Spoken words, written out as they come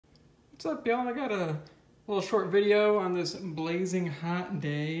What's up, y'all? I got a little short video on this blazing hot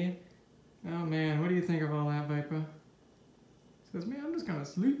day. Oh man, what do you think of all that, Vipa? Says, man, I'm just gonna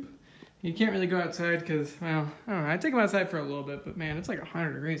sleep. You can't really go outside because, well, I don't know. I take them outside for a little bit, but man, it's like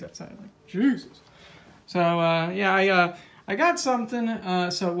 100 degrees outside. Like, Jesus. So, yeah, I got something.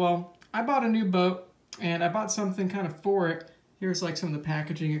 Well, I bought a new boat, and I bought something kind of for it. Here's like some of the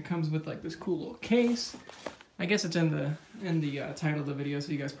packaging. It comes with like this cool little case. I guess it's in the title of the video,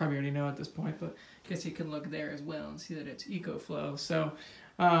 so you guys probably already know at this point, but I guess you can look there as well and see that it's EcoFlow. So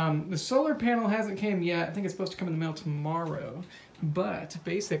the solar panel hasn't came yet. I think it's supposed to come in the mail tomorrow. But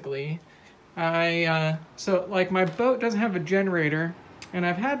basically, so like my boat doesn't have a generator, and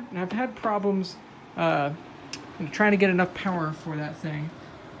I've had problems trying to get enough power for that thing.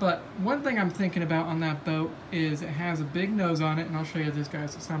 But one thing I'm thinking about on that boat is it has a big nose on it, and I'll show you this,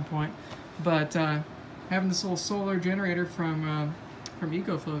 guys, at some point. But having this little solar generator from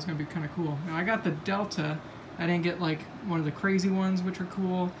EcoFlow is going to be kind of cool. Now, I got the Delta. I didn't get like one of the crazy ones, which are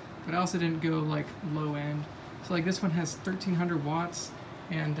cool, but I also didn't go like low end. So like this one has 1,300 watts,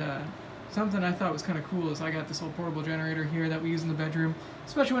 and something I thought was kind of cool is I got this little portable generator here that we use in the bedroom,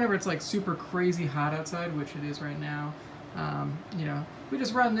 especially whenever it's like super crazy hot outside, which it is right now. You know, we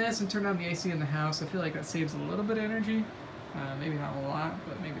just run this and turn on the AC in the house. I feel like that saves a little bit of energy. Maybe not a lot,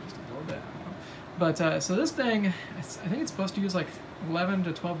 but maybe just a little bit. I don't know. But so this thing, I think it's supposed to use like 11 to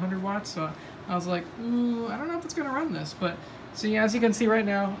 1,200 watts. So I was like, ooh, I don't know if it's gonna run this. But so yeah, as you can see right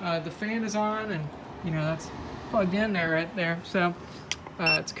now, the fan is on, and you know that's plugged in there right there. So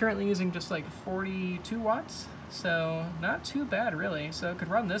it's currently using just like 42 watts. So not too bad really. So it could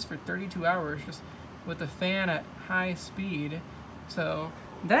run this for 32 hours just with the fan at high speed. So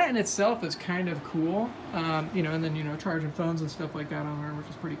that in itself is kind of cool. You know, and then, you know, charging phones and stuff like that on there, which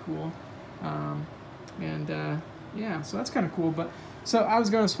is pretty cool. Yeah, so that's kind of cool. But so I was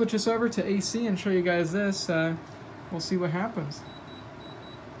going to switch this over to AC and show you guys this. We'll see what happens.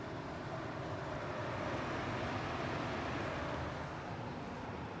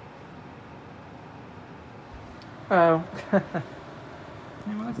 Oh. Hey,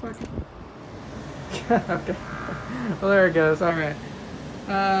 motherfucker. Okay. Well, there it goes. All right.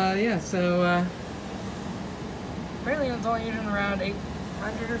 Yeah, so apparently it's only using around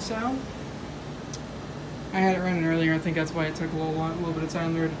 800 or so. I had it running earlier. I think that's why it took a little bit of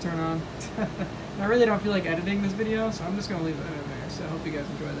time there to turn on. I really don't feel like editing this video, so I'm just gonna leave it in there. So I hope you guys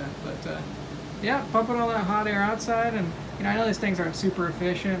enjoy that. But yeah, pumping all that hot air outside, and you know, I know these things aren't super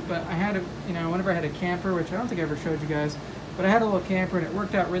efficient, but I had a, you know, whenever I had a camper, which I don't think I ever showed you guys, but I had a little camper, and it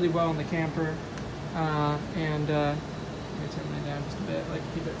worked out really well in the camper. Let me turn that down just a bit, like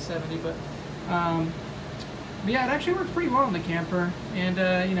keep it at 70, but yeah, it actually worked pretty well in the camper, and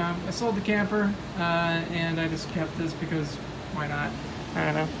you know, I sold the camper, and I just kept this because why not? I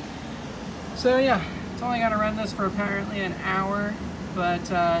don't know. So yeah, it's only gonna run this for apparently an hour, but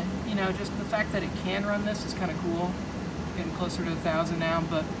you know, just the fact that it can run this is kind of cool. Getting closer to 1,000 now,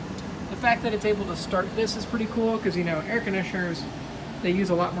 but the fact that it's able to start this is pretty cool because, you know, air conditioners, they use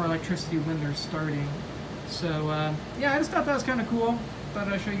a lot more electricity when they're starting. So yeah, I just thought that was kind of cool. Thought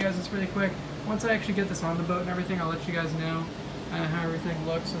I'd show you guys this really quick. Once I actually get this on the boat and everything, I'll let you guys know how everything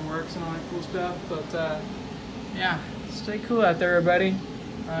looks and works and all that cool stuff. But yeah, stay cool out there, everybody.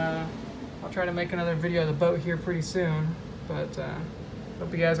 I'll try to make another video of the boat here pretty soon. But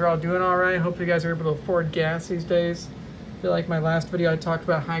hope you guys are all doing all right. Hope you guys are able to afford gas these days. I feel like my last video I talked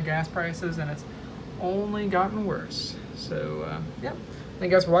about high gas prices, and it's only gotten worse. So yeah,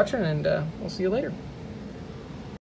 thank you guys for watching, and we'll see you later.